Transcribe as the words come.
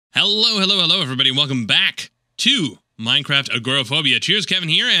Hello, hello, hello, everybody. Welcome back to Minecraft Agoraphobia. Cheers, Kevin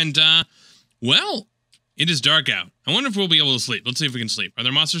here, and, well, it is dark out. I wonder if we'll be able to sleep. Let's see if we can sleep. Are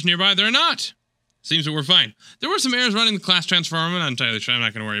there monsters nearby? There are not. Seems that we're fine. There were some errors running the class transform. I'm not entirely sure. I'm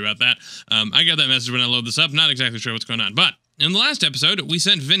not going to worry about that. I got that message when I load this up. Not exactly sure what's going on. But in the last episode, we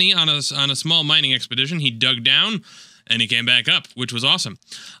sent Vinny on a small mining expedition. He dug down, and he came back up, which was awesome.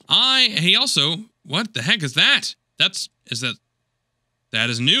 He also... What the heck is that? That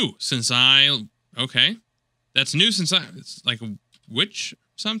is new since okay. That's new since it's like a witch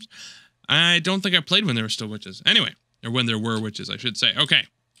something. I don't think I played when there were still witches. Anyway, or when there were witches, I should say. Okay.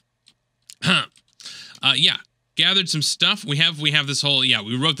 Yeah, gathered some stuff. We have this whole,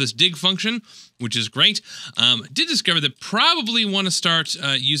 we wrote this dig function, which is great. Did discover that probably want to start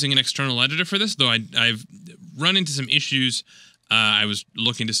using an external editor for this, though I've run into some issues. I was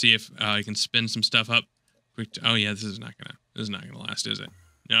looking to see if I can spin some stuff up. Oh yeah, this is not gonna last, is it?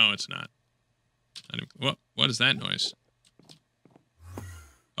 No, it's not. What is that noise?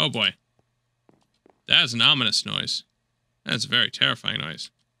 Oh boy, that is an ominous noise. That's a very terrifying noise.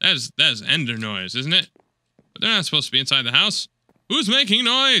 That is Ender noise, isn't it? But they're not supposed to be inside the house. Who's making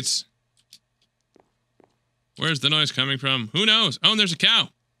noise? Where's the noise coming from? Who knows? Oh, and there's a cow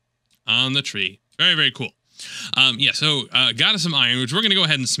on the tree. Very, very cool. So got us some iron, which we're gonna go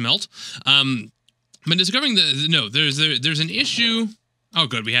ahead and smelt. But discovering there's an issue. Oh,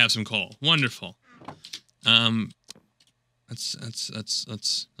 good, we have some coal. Wonderful. Let's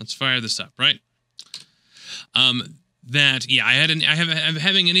fire this up, right? I'm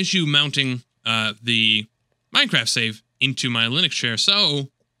having an issue mounting the Minecraft save into my Linux share. So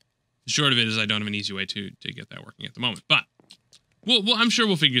the short of it is I don't have an easy way to get that working at the moment. But well, I'm sure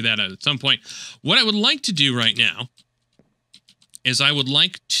we'll figure that out at some point. What I would like to do right now is I would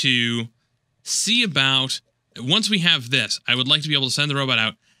like to see about, once we have this, I would like to be able to send the robot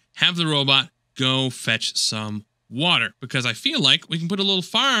out, have the robot go fetch some water, because I feel like we can put a little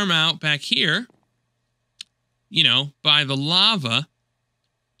farm out back here, you know, by the lava,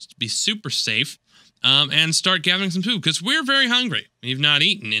 just to be super safe, and start gathering some food, because we're very hungry. We've not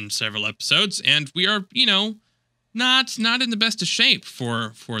eaten in several episodes, and we are, you know, not in the best of shape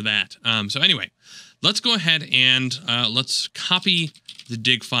for that. So anyway, let's go ahead and let's copy the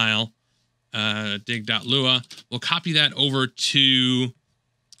dig file, dig.lua. We'll copy that over to,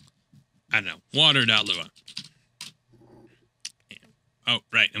 I don't know, water.lua. Oh,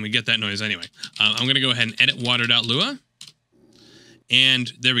 right, and we get that noise anyway. I'm going to go ahead and edit water.lua. And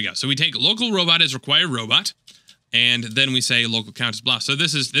there we go. So we take local robot as required robot, and then we say local count is blah. So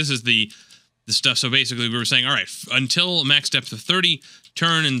this is the stuff. So basically we were saying, all right, until max depth of 30,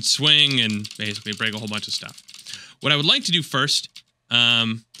 turn and swing and basically break a whole bunch of stuff. What I would like to do first,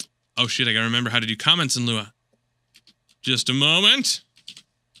 oh shit, I gotta remember how to do comments in Lua. Just a moment.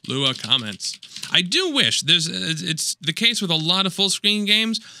 Lua comments. I do wish, it's the case with a lot of full screen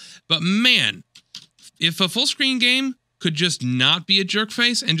games, but man, if a full screen game could just not be a jerk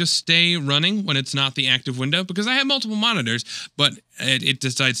face and just stay running when it's not the active window, because I have multiple monitors, but it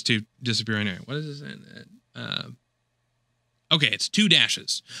decides to disappear anyway. What is this? Okay, it's 2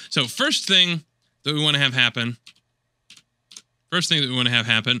 dashes. So first thing that we want to have happen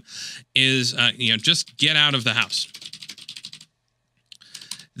is, just get out of the house.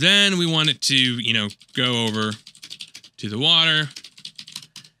 Then we want it to, go over to the water,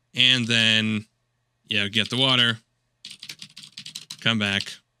 and then, get the water, come back,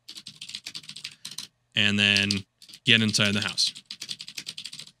 and then get inside the house.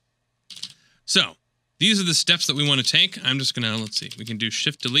 So these are the steps that we want to take. I'm just gonna, let's see, we can do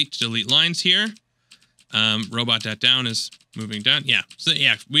shift delete to delete lines here. Robot.down is moving down. Yeah, so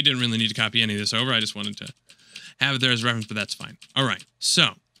yeah, we didn't really need to copy any of this over. I just wanted to have it there as a reference, but that's fine. All right,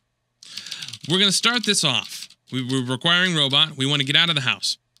 so we're gonna start this off. We're requiring robot. We want to get out of the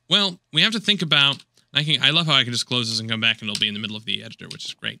house. Well, we have to think about, I love how I can just close this and come back and it'll be in the middle of the editor, which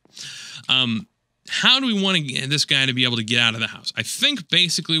is great. How do we want to get this guy to be able to get out of the house? I think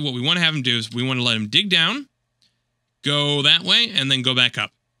basically what we want to have him do is we want to let him dig down, go that way, and then go back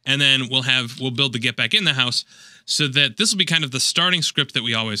up. And then we'll build the get back in the house, so that this will be kind of the starting script that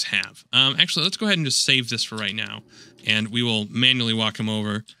we always have. Actually, let's go ahead and just save this for right now, and we will manually walk him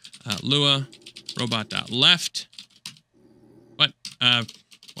over. Lua, robot.left. What?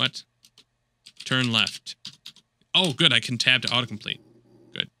 Turn left. Oh, good, I can tab to autocomplete.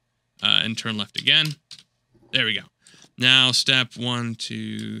 Good. And turn left again. There we go. Now, step 1,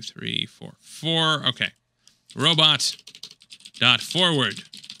 2, 3, 4. 4. Okay. Robot.forward.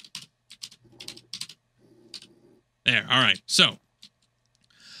 There, all right. So,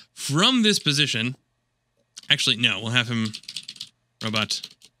 from this position, actually, no, we'll have him robot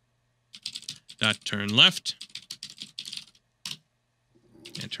dot turn left,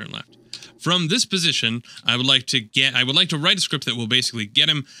 and turn left. From this position, I would like to write a script that will basically get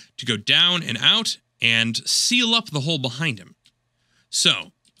him to go down and out and seal up the hole behind him.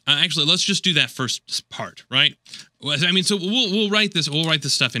 So, actually, let's just do that first part, right? I mean, so we'll write this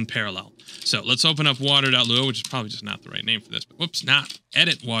stuff in parallel. So let's open up water.lua, which is probably just not the right name for this, but whoops, not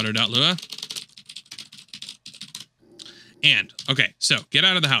edit water.lua. And, okay, so get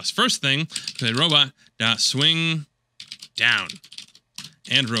out of the house. First thing, play robot.swing down.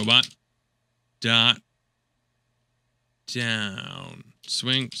 And robot.down.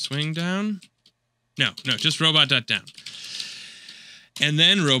 Swing down? No, just robot.down. And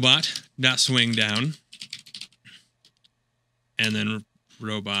then robot.swing down. And then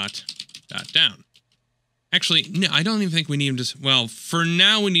robot.down. Actually, no, I don't even think we need him to... Well, for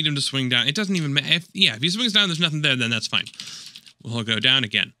now, we need him to swing down. It doesn't even matter. If he swings down, there's nothing there, then that's fine. We'll go down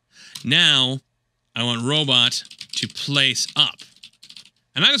again. Now, I want robot to place up.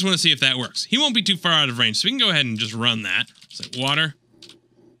 And I just want to see if that works. He won't be too far out of range, so we can go ahead and just run that. It's like water.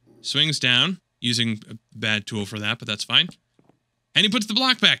 Swings down, using a bad tool for that, but that's fine. And he puts the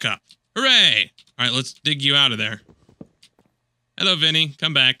block back up. Hooray! All right, let's dig you out of there. Hello, Vinny.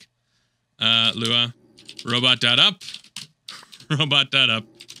 Come back. Lua. Robot.up. Robot.up.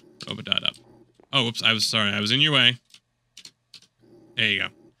 Robot.up. Oh, whoops. I was sorry. I was in your way. There you go.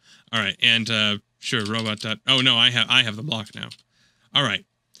 All right. And, sure, robot. Oh, no, I have the block now. All right.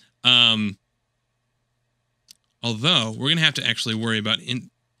 Although, we're going to have to actually worry about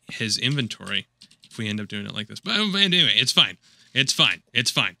his inventory if we end up doing it like this. But anyway, it's fine. It's fine.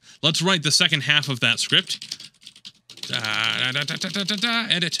 It's fine. Let's write the second half of that script.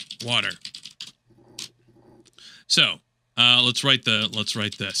 Edit water. So, let's write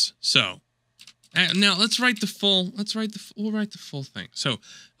this. So, now let's write the full. We'll write the full thing. So,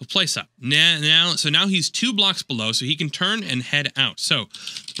 we'll place up. Now he's 2 blocks below, so he can turn and head out. So,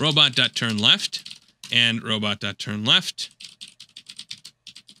 robot.turn left and robot.turn left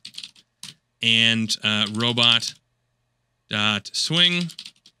and robot.swing,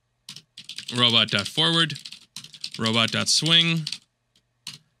 robot.forward, robot.swing,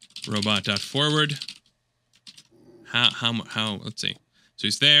 robot.forward. How, let's see. So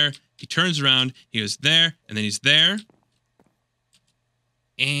he's there, he turns around, he goes there, and then he's there.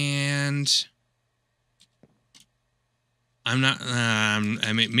 And I'm not,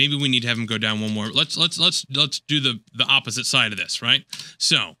 I mean, maybe we need to have him go down one more. Let's do the opposite side of this, right?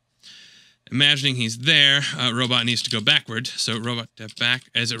 So, imagining he's there, robot needs to go backward. So robot.back,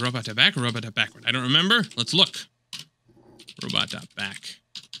 is it robot.back or robot.backward? I don't remember. Let's look. Robot.back.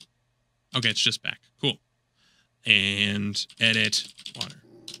 Okay, it's just back. Cool. And edit water.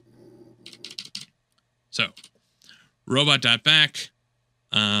 So, robot.back.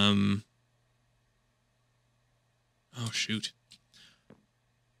 Oh, shoot.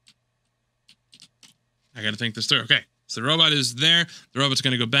 I gotta think this through. Okay, so the robot is there. The robot's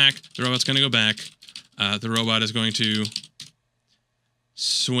gonna go back. The robot's gonna go back. The robot is going to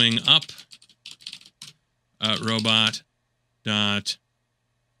swing up. Robot dot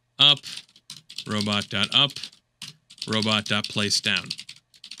up. Robot dot up. Robot dot place down.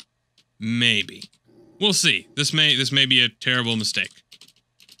 Maybe. We'll see. This may be a terrible mistake.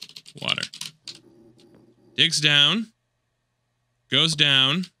 Water. Digs down. Goes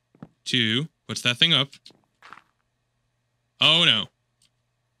down to, puts that thing up. Oh no.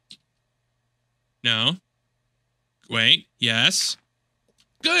 No. Wait. Yes.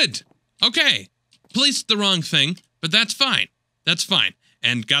 Good. Okay. Placed the wrong thing, but that's fine. That's fine.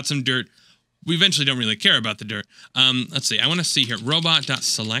 And got some dirt. We eventually don't really care about the dirt. Let's see. I want to see here.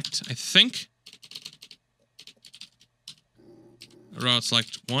 Robot.select, I think. Robot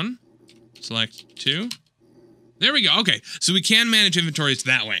select 1. Select 2. There we go. Okay. So we can manage inventories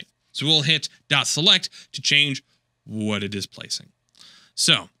that way. So we'll hit .select to change what it is placing.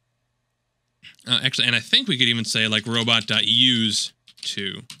 So, actually, and I think we could even say like robot.use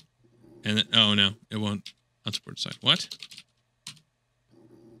 2. And then, oh no, it won't. Unsupported side. What?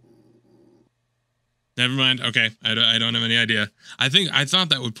 Never mind. Okay, I don't have any idea. I thought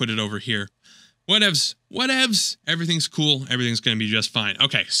that would put it over here. Whatevs. Whatevs. Everything's cool. Everything's gonna be just fine.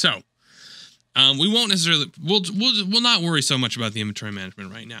 Okay, so we won't necessarily. We'll not worry so much about the inventory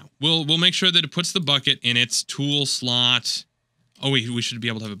management right now. We'll make sure that it puts the bucket in its tool slot. Oh wait, we should be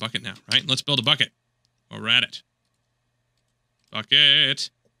able to have a bucket now, right? Let's build a bucket. While we're at it. Bucket.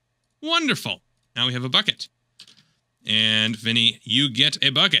 Wonderful. Now we have a bucket. And Vinny, you get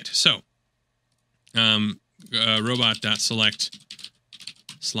a bucket. So, robot.select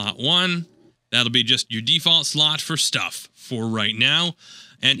slot 1. That'll be just your default slot for stuff for right now.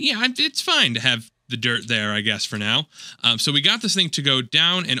 And yeah, it's fine to have the dirt there, I guess, for now. So we got this thing to go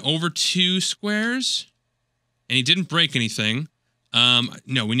down and over 2 squares. And he didn't break anything.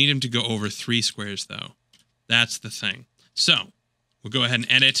 No, we need him to go over 3 squares, though. That's the thing. So we'll go ahead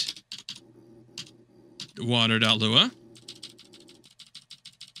and edit water.lua.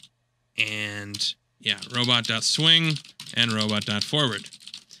 And yeah, robot.swing and robot.forward.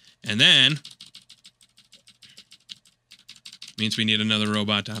 And then means we need another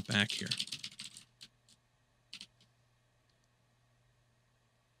robot.back here.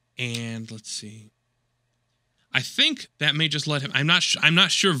 And let's see. I think that may just let him. I'm not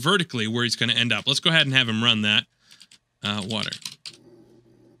sure vertically where he's going to end up. Let's go ahead and have him run that. Water.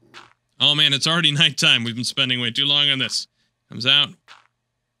 Oh man, it's already nighttime. We've been spending way too long on this. Comes out.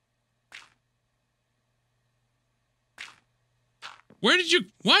 Where did you...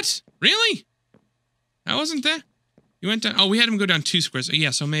 What? Really? I wasn't there? You went down... Oh, we had him go down 2 squares.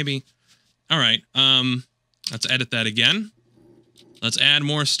 Yeah, so maybe... All right. Let's edit that again. Let's add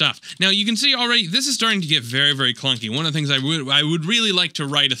more stuff. Now, you can see already, this is starting to get very, very clunky. One of the things I would really like to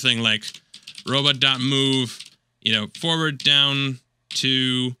write a thing like robot.move, you know, forward, down,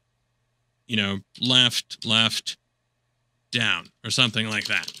 to, you know, left, down, or something like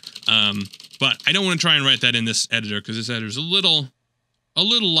that. But I don't want to try and write that in this editor, because this editor is a little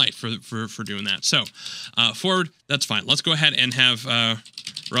light for doing that. So, forward, that's fine. Let's go ahead and have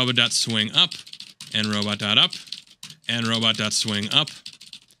robot.swing up, and robot.up, and robot.swing up,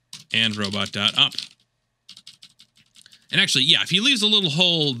 and robot.up. And actually, yeah, if he leaves a little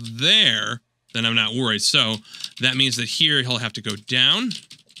hole there, then I'm not worried. So that means that here he'll have to go down,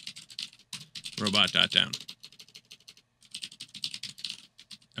 robot.down.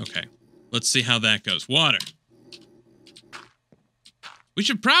 Okay, let's see how that goes. Water. We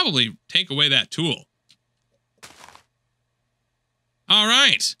should probably take away that tool. All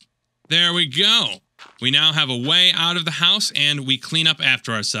right, there we go. We now have a way out of the house, and we clean up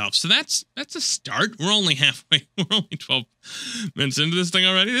after ourselves. So that's a start. We're only halfway. We're only 12 minutes into this thing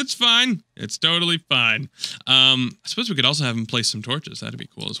already. It's fine. It's totally fine. I suppose we could also have him place some torches. That'd be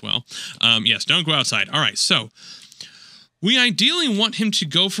cool as well. Yes, don't go outside. All right, so we ideally want him to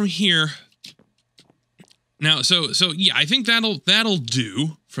go from here. Now, so yeah, I think that'll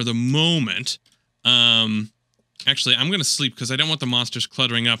do for the moment. Actually, I'm gonna sleep because I don't want the monsters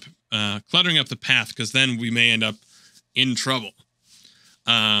cluttering up the path, because then we may end up in trouble.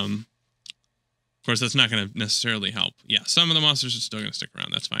 Of course, that's not going to necessarily help. Yeah, some of the monsters are still going to stick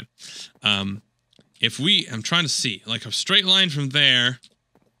around. That's fine. I'm trying to see, like a straight line from there.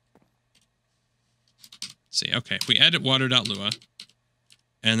 Let's see, okay, if we edit water.lua,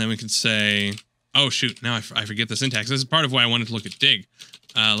 and then we can say, oh shoot, now I forget the syntax. This is part of why I wanted to look at dig.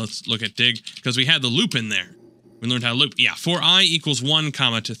 Let's look at dig, because we had the loop in there. We learned how to loop. Yeah, for I equals 1,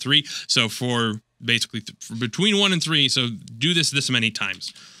 comma, to 3. So for basically for between 1 and 3, so do this many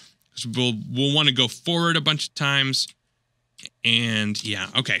times. Because we'll want to go forward a bunch of times. And yeah,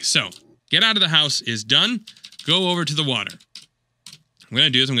 okay, so get out of the house is done. Go over to the water. What I'm going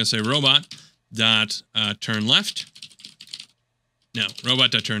to do is I'm going to say robot dot turn left. No, robot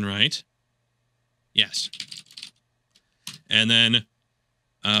dot turn right. Yes. And then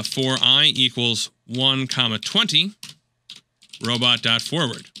for I equals 1, comma, 20,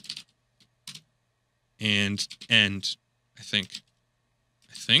 robot.forward. And end, I think.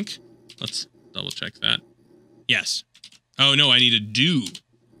 Let's double check that. Yes. Oh, no, I need a do.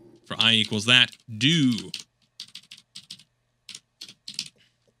 For I equals that, do.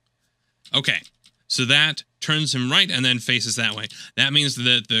 Okay, so that turns him right and then faces that way. That means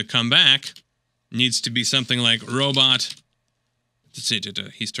that the comeback needs to be something like robot. Let's see,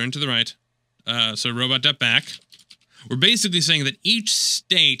 he's turned to the right. So robot.back. We're basically saying that each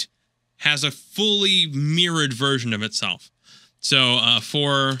state has a fully mirrored version of itself. So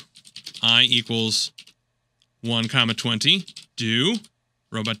for I equals 1, comma, 20, do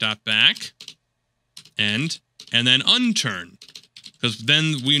robot.back, end, and then unturn. Because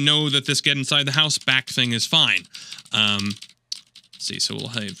then we know that this get inside the house back thing is fine. Let's see, so we'll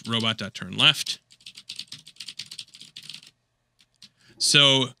have robot.turn left.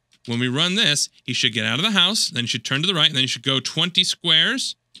 So when we run this, he should get out of the house, then he should turn to the right, and then he should go 20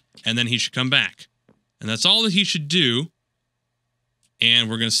 squares, and then he should come back. And that's all that he should do. And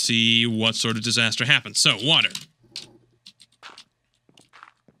we're going to see what sort of disaster happens. So, water.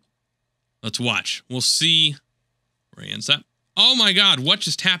 Let's watch. We'll see where he ends up. Oh my god, what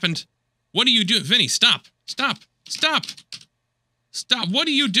just happened? What are you doing? Vinny, stop. Stop. Stop. Stop. What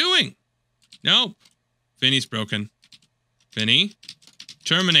are you doing? Nope. Vinny's broken. Vinny,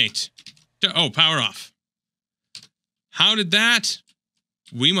 terminate. Oh, power off. How did that?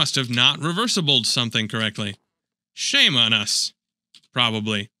 we must have not reversibled something correctly. Shame on us.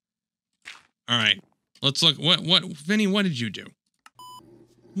 Probably. All right. Let's look. Vinny, what did you do?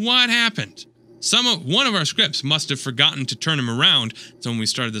 What happened? One of our scripts must have forgotten to turn him around. So when we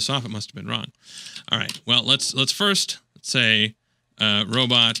started this off, it must have been wrong. All right. Well, let's first say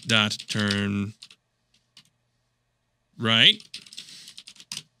robot.turn right.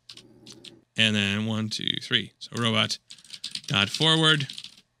 And then 1, 2, 3. So robot.forward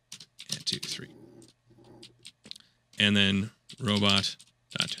and 2, 3. And then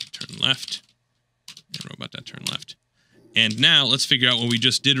robot.turn left and robot.turn left. And now let's figure out what we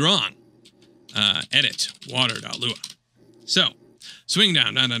just did wrong. Edit water.lua. So swing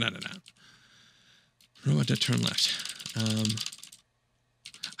down. Robot.turn left.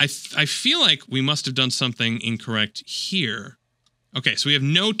 I feel like we must have done something incorrect here. Okay, so we have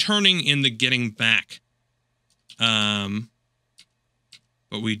no turning in the getting back. But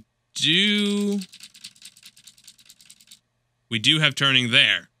we do have turning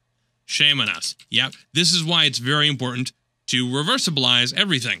there. Shame on us. Yep, this is why it's very important to reversibilize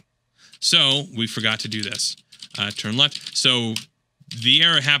everything. So we forgot to do this. Turn left. So the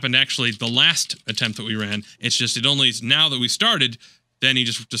error happened actually the last attempt that we ran. It's just it only is now that we started, then he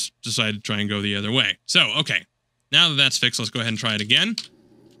just decided to try and go the other way. So, okay. Now that that's fixed, let's go ahead and try it again.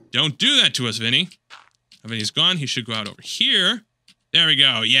 Don't do that to us, Vinny. Vinny's gone. He should go out over here. There we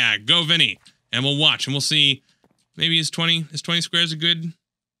go. Yeah, go Vinny. And we'll watch and we'll see. Maybe is 20 squares a good?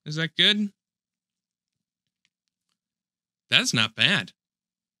 Is that good? That's not bad.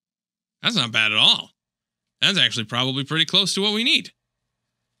 That's not bad at all. That's actually probably pretty close to what we need.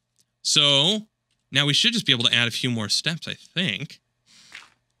 So now we should just be able to add a few more steps, I think.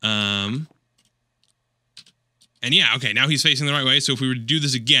 And yeah, okay, now he's facing the right way. So if we were to do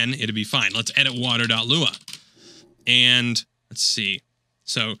this again, it'd be fine. Let's edit water.lua. And let's see.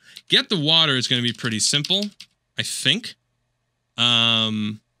 So get the water is going to be pretty simple, I think.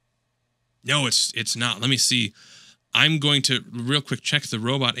 No, it's not. Let me see. I'm going to real quick check the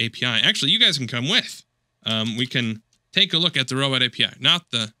robot API. Actually, you guys can come with. We can take a look at the robot API. Not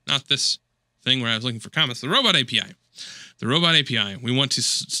this thing where I was looking for comments. The robot API. The robot API. We want to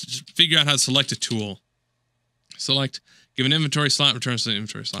figure out how to select a tool. Select, give an inventory slot, returns to the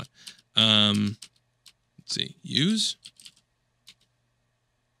inventory slot. Let's see, use.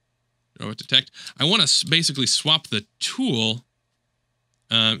 Robot detect. I want to basically swap the tool.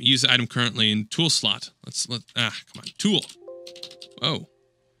 Use the item currently in tool slot. Come on, tool. Whoa.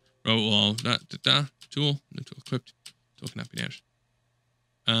 Tool, new tool equipped. Tool cannot be damaged.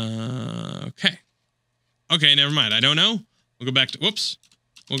 Okay. Okay, never mind. I don't know. We'll go back to, whoops.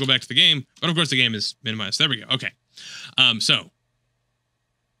 We'll go back to the game. But of course the game is minimized. There we go. Okay. Oh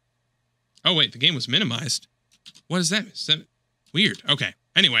wait, the game was minimized. What is that? Is that weird? Okay.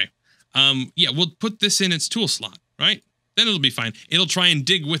 Anyway. Yeah, we'll put this in its tool slot, right? Then it'll be fine. It'll try and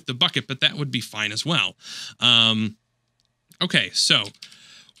dig with the bucket, but that would be fine as well. Okay, so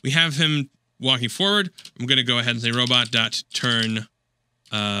we have him walking forward. I'm going to go ahead and say robot.turn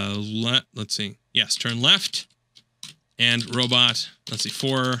let's see. Yes, turn left. And robot, let's see,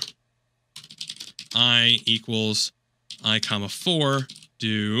 for I equals I comma 4,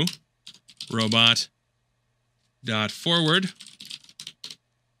 do robot dot forward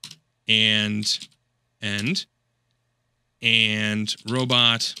and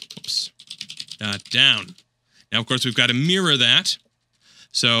robot dot down. Now, of course, we've got to mirror that.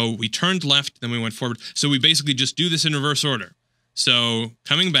 So we turned left, then we went forward. So we basically just do this in reverse order. So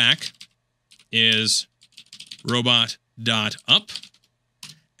coming back is robot dot up,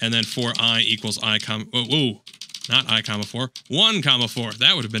 and then for I equals I comma, not I comma 4, 1 comma 4.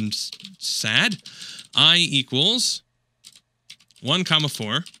 That would have been sad. I equals 1 comma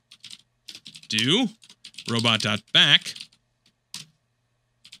 4, do robot dot back,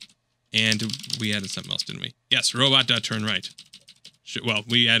 and we added something else, didn't we? Yes, robot dot turn right. Well,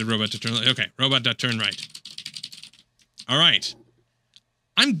 we added robot dot turn right. Okay, robot dot turn right. All right.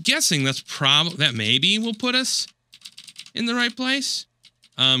 I'm guessing that maybe will put us in the right place.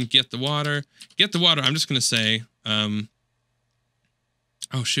 Get the water. Get the water. I'm just going to say, oh,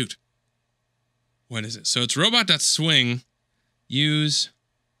 shoot. What is it? So it's robot.swing. Use.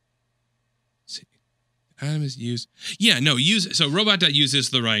 Let's see. Item is use. Yeah, no, use. So robot.use is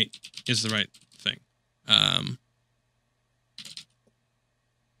the right thing. I'm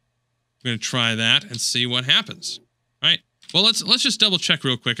going to try that and see what happens. All right. Well, let's just double check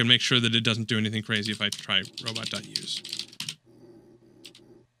real quick and make sure that it doesn't do anything crazy if I try robot.use.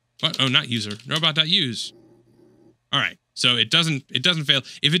 What? Oh, not user. Robot.use. All right. So it doesn't fail.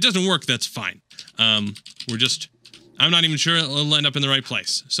 If it doesn't work, that's fine. I'm I'm not even sure it'll end up in the right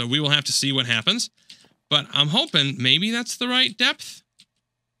place. So we will have to see what happens. But I'm hoping maybe that's the right depth.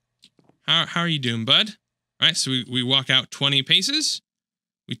 How are you doing, bud? All right, so we walk out 20 paces.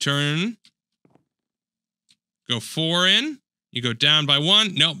 We turn. Go 4 in. You go down by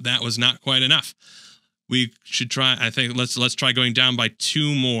 1. Nope, that was not quite enough. We should try, I think, let's try going down by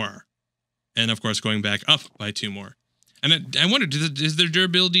 2 more. And, of course, going back up by 2 more. And I wonder, is there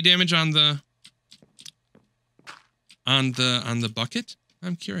durability damage on the bucket?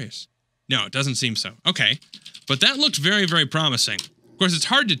 I'm curious. No, it doesn't seem so. Okay. But that looked very, very promising. Of course, it's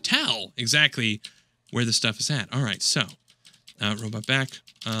hard to tell exactly where the stuff is at. All right, so robot back,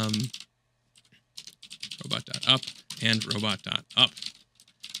 robot.up, and robot.up.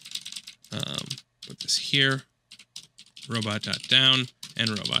 Put this here, robot.down, and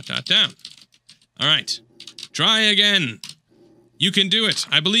robot.down. All right, try again. You can do it.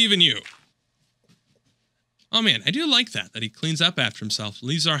 I believe in you. Oh man, I do like that he cleans up after himself,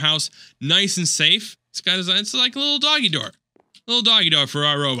 leaves our house nice and safe. It's like a little doggy door. A little doggy door for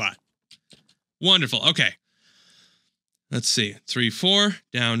our robot. Wonderful. Okay. Let's see. 3, 4,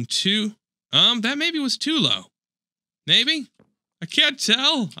 down 2. That maybe was too low. Maybe? I can't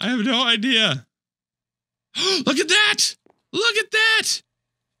tell. I have no idea. Look at that! Look at that!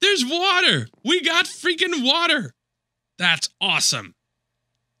 There's water! We got freaking water! That's awesome.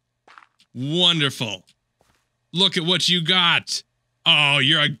 Wonderful. Look at what you got. Oh,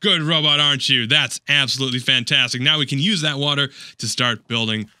 you're a good robot, aren't you? That's absolutely fantastic. Now we can use that water to start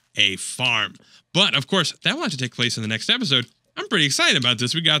building a farm. But, of course, that will have to take place in the next episode. I'm pretty excited about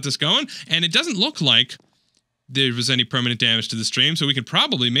this. We got this going, and it doesn't look like there was any permanent damage to the stream, so we could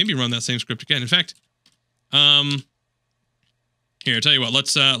probably maybe run that same script again. In fact, here, I'll tell you what.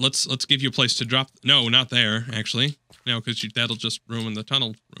 Let's give you a place to drop. No, not there, actually. No, because that'll just ruin the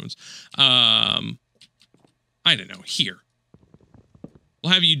tunnel ruins. I don't know. Here.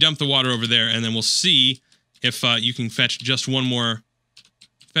 We'll have you dump the water over there, and then we'll see if you can fetch just one more.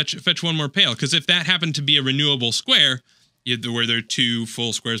 Fetch one more pail, because if that happened to be a renewable square, where there are 2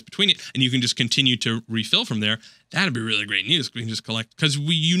 full squares between it, and you can just continue to refill from there, that'd be really great news. We can just collect, because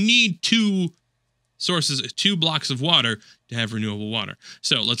you need 2 sources, 2 blocks of water to have renewable water.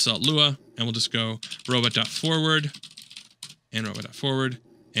 So let's Lua, and we'll just go robot.forward, and robot.forward,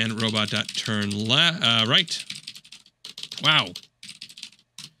 and robot.turn right. Wow.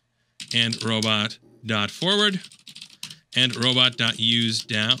 And robot.forward. And robot.use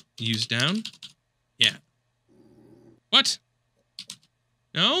down. Use down? Yeah. What?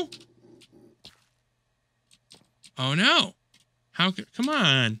 No? Oh no. How could, come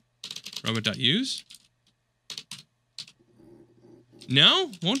on. Robot.use?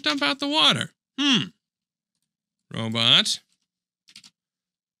 No? Won't dump out the water. Robot.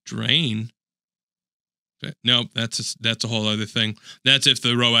 Drain. Nope, that's a whole other thing. That's if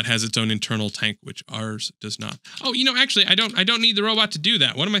the robot has its own internal tank, which ours does not. Oh, you know, actually, I don't need the robot to do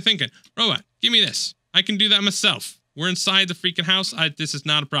that. What am I thinking? Robot, give me this. I can do that myself. We're inside the freaking house. This is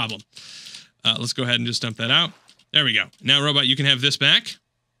not a problem. Let's go ahead and just dump that out. There we go. Now, robot, you can have this back.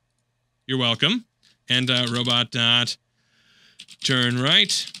 You're welcome. And robot dot turn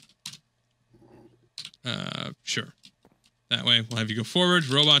right. Sure. That way, we'll have you go forward.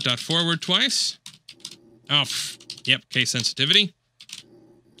 Robot dot forward twice. Oh, yep, case sensitivity.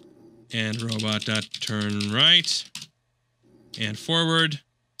 And robot.turn right. And forward.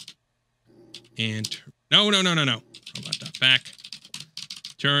 And, no. Robot.back.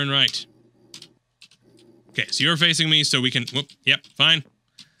 Turn right. Okay, so you're facing me, so we can, whoop, yep, fine.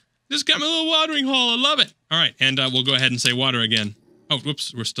 Just got my little watering hole, I love it. All right, and we'll go ahead and say water again. Oh,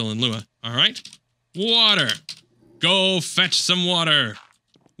 whoops, we're still in Lua. All right, water. Go fetch some water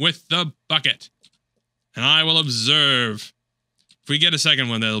with the bucket. And I will observe. If we get a second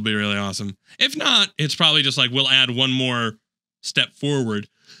one, that'll be really awesome. If not, it's probably just like we'll add one more step forward.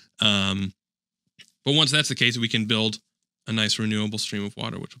 But once that's the case, we can build a nice renewable stream of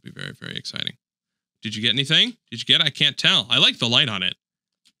water, which will be very, very exciting. Did you get anything? Did you get it? I can't tell. I like the light on it.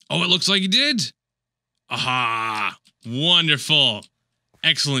 Oh, it looks like you did. Aha! Wonderful.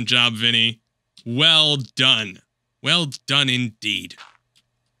 Excellent job, Vinny. Well done. Well done indeed.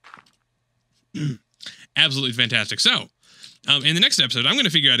 Absolutely fantastic. So, in the next episode, I'm going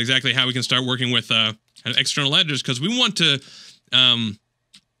to figure out exactly how we can start working with external editors, because we want to,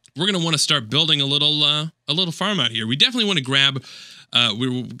 we're going to want to start building a little farm out here. We definitely want to grab,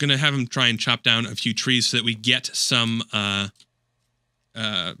 we're going to have him try and chop down a few trees so that we get some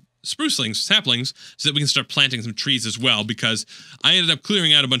saplings, so that we can start planting some trees as well, because I ended up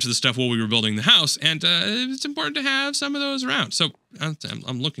clearing out a bunch of the stuff while we were building the house, and it's important to have some of those around. So,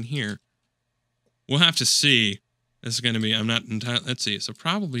 I'm looking here. We'll have to see. This is going to be, I'm not entirely, let's see. So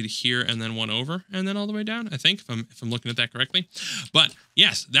probably to here and then one over and then all the way down, I think, if I'm looking at that correctly. But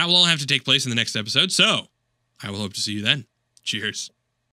yes, that will all have to take place in the next episode. So I will hope to see you then. Cheers.